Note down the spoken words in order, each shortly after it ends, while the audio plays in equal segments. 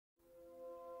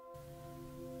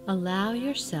Allow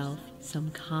yourself some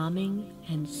calming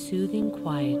and soothing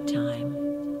quiet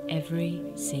time every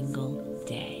single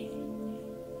day.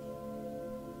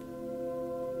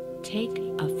 Take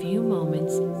a few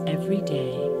moments every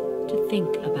day to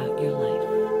think about your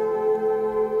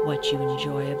life, what you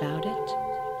enjoy about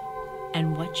it,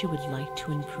 and what you would like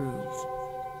to improve.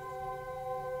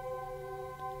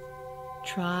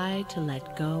 Try to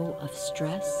let go of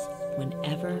stress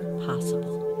whenever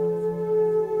possible.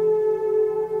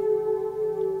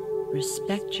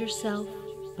 Respect yourself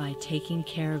by taking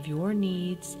care of your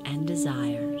needs and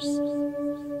desires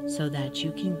so that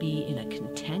you can be in a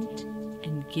content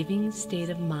and giving state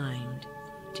of mind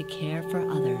to care for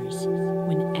others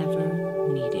whenever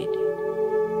needed.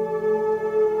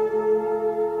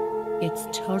 It's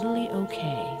totally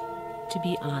okay to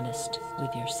be honest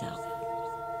with yourself.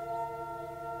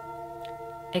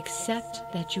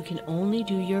 Accept that you can only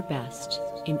do your best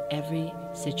in every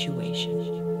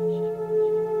situation.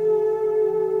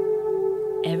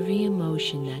 Every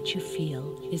emotion that you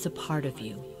feel is a part of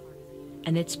you,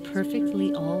 and it's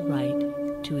perfectly all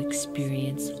right to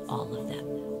experience all of them.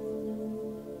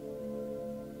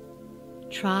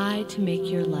 Try to make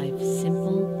your life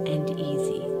simple and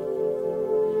easy.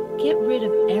 Get rid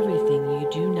of everything you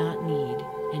do not need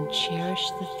and cherish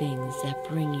the things that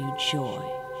bring you joy.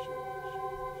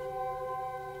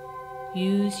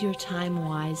 Use your time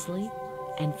wisely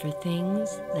and for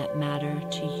things that matter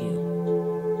to you.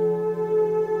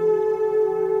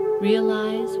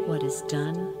 Realize what is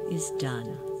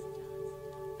done.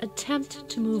 Attempt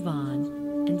to move on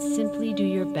and simply do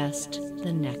your best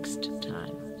the next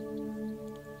time.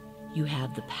 You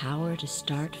have the power to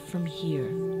start from here,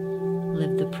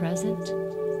 live the present,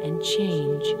 and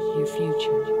change your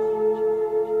future.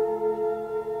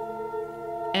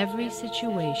 Every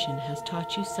situation has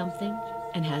taught you something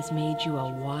and has made you a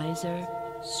wiser,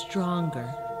 stronger,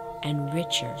 and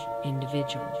richer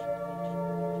individual.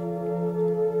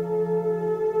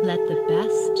 Let the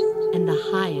best and the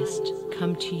highest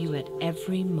come to you at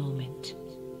every moment.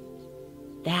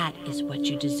 That is what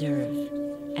you deserve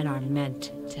and are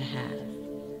meant to have.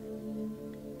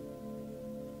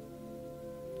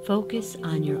 Focus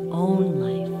on your own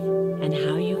life and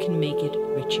how you can make it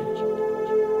richer.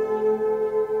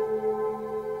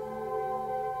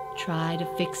 Try to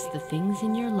fix the things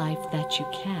in your life that you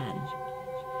can,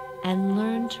 and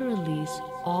learn to release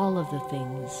all of the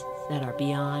things that are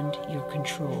beyond your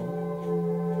control.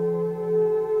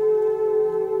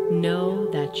 Know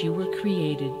that you were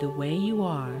created the way you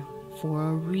are for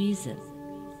a reason,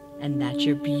 and that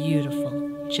you're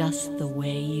beautiful just the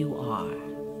way you are.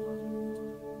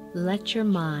 Let your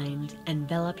mind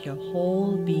envelop your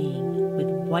whole being with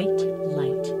white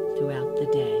light throughout the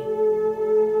day.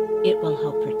 It will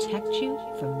help protect you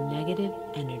from negative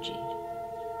energy.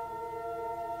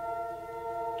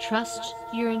 Trust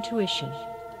your intuition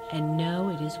and know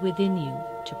it is within you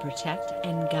to protect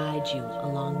and guide you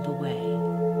along the way.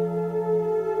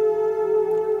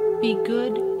 Be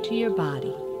good to your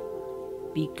body.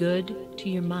 Be good to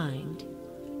your mind.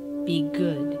 Be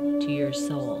good to your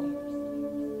soul.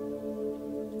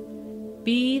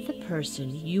 Be the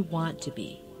person you want to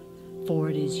be, for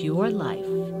it is your life,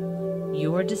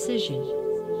 your decision,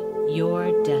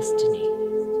 your destiny.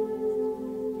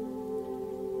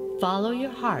 Follow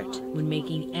your heart when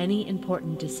making any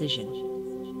important decision,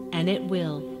 and it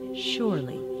will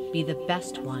surely be the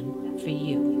best one for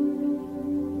you.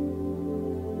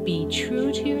 Be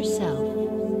true to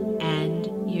yourself and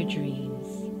your dreams.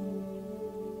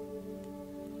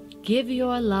 Give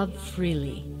your love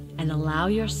freely and allow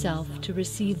yourself to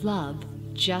receive love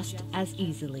just as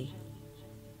easily.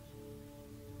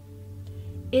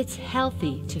 It's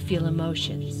healthy to feel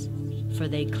emotions, for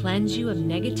they cleanse you of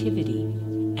negativity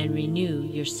and renew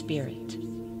your spirit.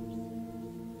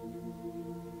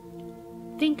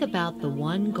 Think about the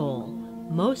one goal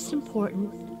most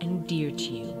important and dear to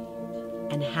you,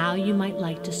 and how you might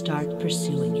like to start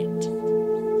pursuing it.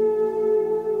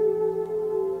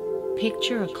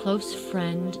 Picture a close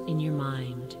friend in your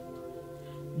mind.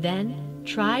 Then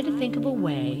try to think of a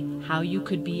way how you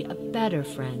could be a better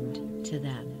friend to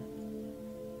them.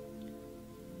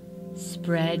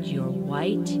 Spread your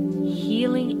white,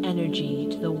 healing energy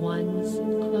to the ones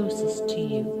closest to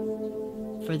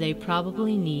you, for they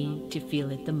probably need to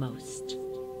feel it the most.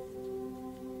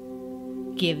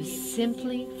 Give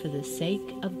simply for the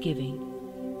sake of giving,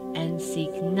 and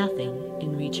seek nothing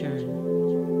in return.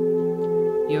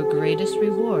 Your greatest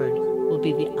reward will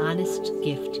be the honest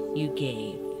gift you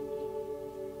gave.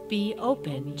 Be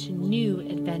open to new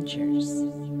adventures.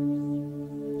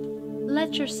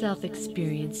 Let yourself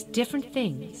experience different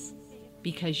things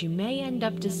because you may end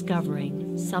up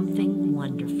discovering something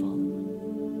wonderful.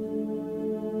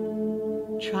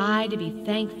 Try to be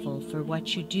thankful for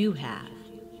what you do have,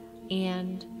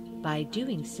 and by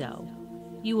doing so,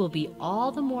 you will be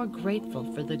all the more grateful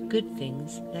for the good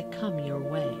things that come your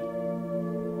way.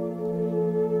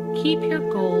 Keep your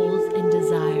goals and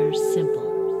desires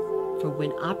simple, for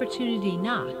when opportunity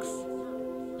knocks,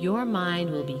 your mind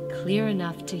will be clear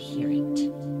enough to hear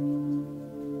it.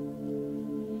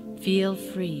 Feel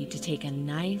free to take a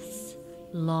nice,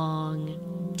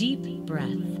 long, deep breath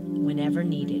whenever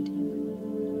needed.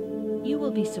 You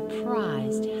will be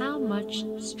surprised how much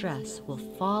stress will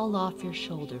fall off your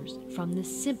shoulders from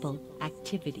this simple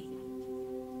activity.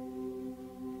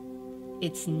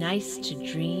 It's nice to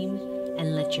dream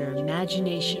and let your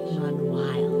imagination run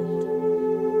wild.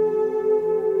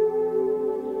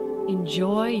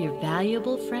 Enjoy your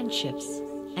valuable friendships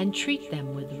and treat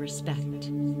them with respect.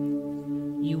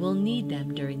 You will need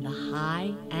them during the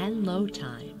high and low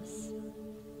times.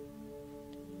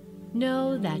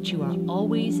 Know that you are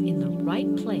always in the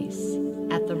right place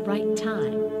at the right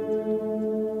time.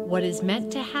 What is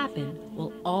meant to happen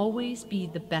will always be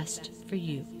the best for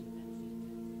you.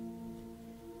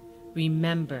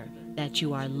 Remember that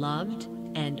you are loved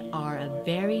and are a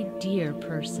very dear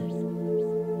person.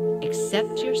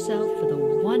 Accept yourself for the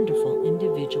wonderful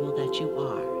individual that you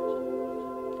are.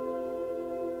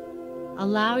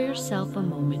 Allow yourself a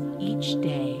moment each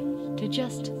day to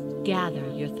just gather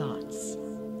your thoughts.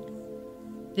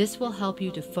 This will help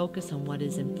you to focus on what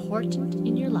is important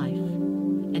in your life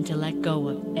and to let go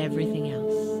of everything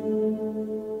else.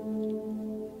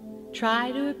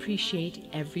 Try to appreciate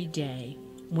every day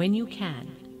when you can,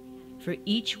 for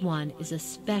each one is a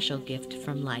special gift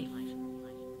from life.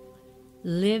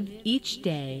 Live each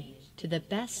day to the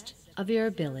best of your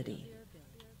ability.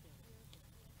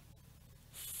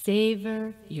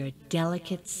 Savor your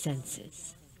delicate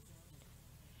senses.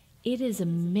 It is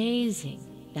amazing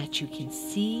that you can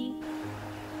see,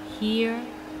 hear,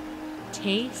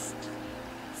 taste,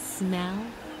 smell,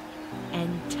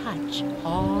 and touch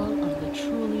all of the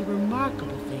truly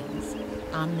remarkable things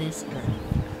on this earth.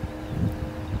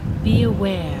 Be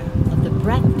aware of the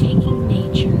breathtaking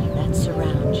nature that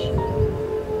surrounds you.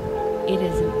 It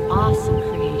is an awesome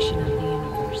creation of the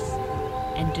universe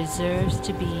and deserves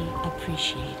to be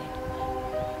appreciated.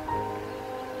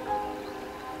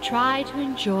 Try to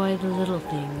enjoy the little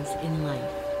things in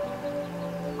life,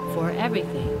 for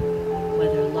everything,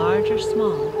 whether large or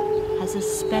small, has a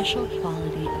special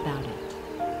quality about it.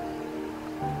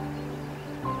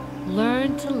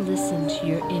 Learn to listen to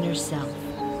your inner self,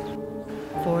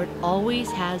 for it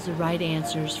always has the right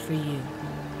answers for you.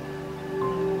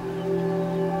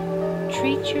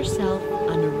 Treat yourself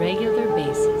on a regular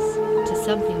basis to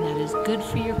something that is good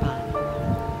for your body.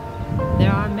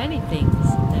 There are many things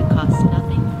that cost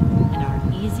nothing and are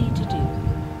easy to do.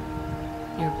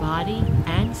 Your body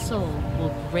and soul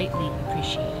will greatly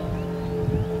appreciate it.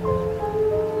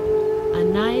 A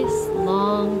nice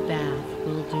long bath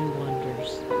will do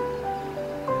wonders.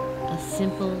 A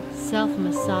simple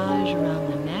self-massage around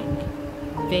the neck,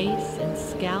 face, and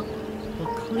scalp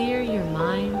will clear your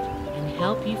mind and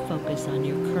help you focus on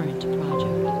your current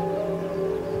project.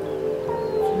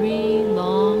 3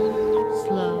 long,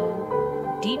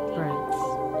 slow, deep breaths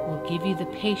will give you the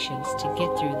patience to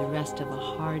get through the rest of a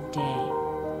hard day.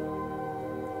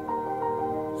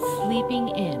 Sleeping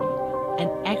in an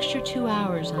extra 2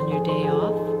 hours on your day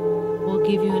off will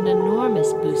give you an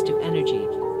enormous boost of energy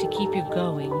to keep you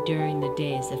going during the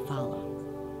days that follow.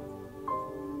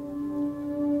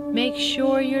 Make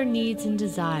sure your needs and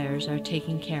desires are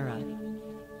taken care of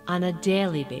on a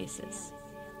daily basis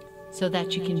so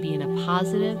that you can be in a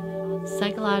positive,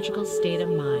 psychological state of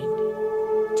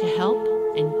mind to help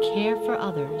and care for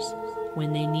others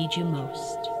when they need you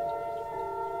most.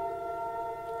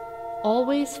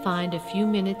 Always find a few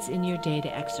minutes in your day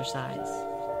to exercise,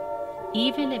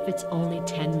 even if it's only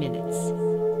 10 minutes.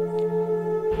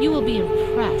 You will be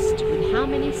impressed with how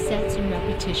many sets and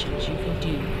repetitions you can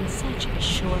do in such a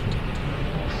short time.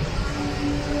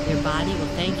 Your body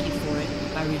will thank you for it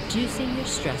by reducing your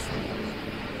stress levels.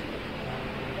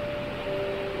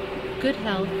 Good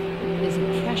health is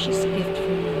a precious gift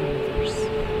from the universe.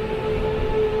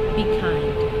 Be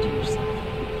kind to yourself.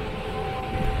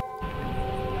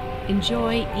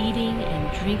 Enjoy eating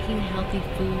and drinking healthy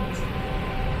foods,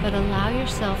 but allow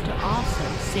yourself to also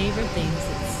savor things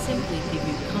that simply give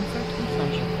you comfort and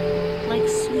pleasure, like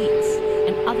sweets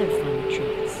and other fun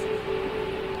treats.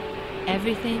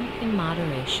 Everything in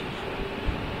moderation.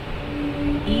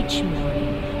 Each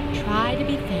morning, try to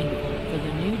be thankful for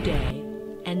the new day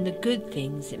and the good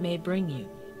things it may bring you.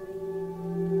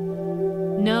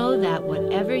 Know that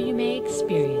whatever you may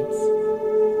experience,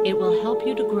 it will help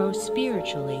you to grow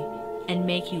spiritually and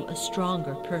make you a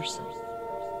stronger person.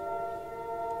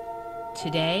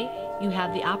 Today, you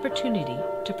have the opportunity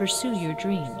to pursue your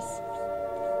dreams.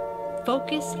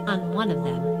 Focus on one of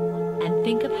them and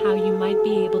think of how you might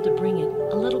be able to bring it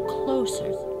a little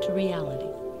closer to reality.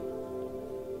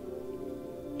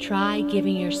 Try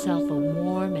giving yourself a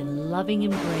warm and loving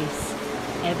embrace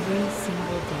every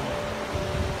single day.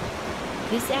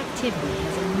 This activity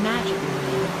has a magical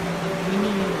way of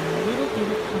bringing you a little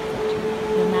bit of comfort,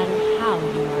 no matter how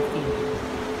you are feeling.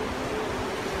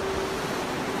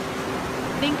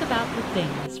 Think about the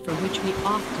things for which we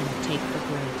often take for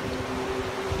granted.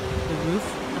 The roof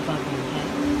above your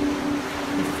head,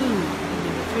 the food in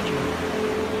the refrigerator,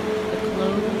 the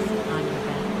clothes on your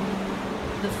back,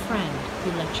 the friend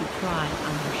who let you cry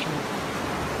on your shoulder.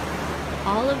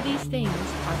 All of these things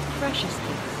are precious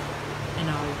gifts and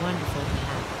are wonderful to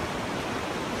have.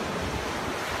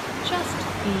 Just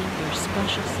be your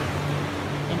special self,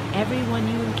 and everyone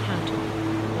you encounter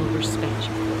will respect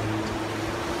you for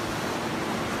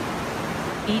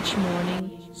it. Each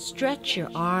morning, stretch your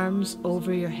arms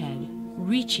over your head,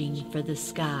 reaching for the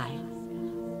sky.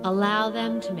 Allow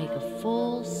them to make a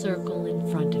full circle in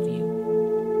front of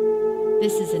you.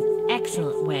 This is an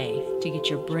excellent way to get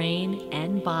your brain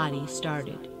and body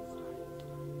started.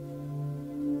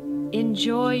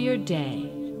 Enjoy your day,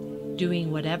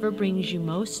 doing whatever brings you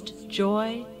most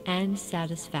joy and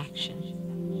satisfaction.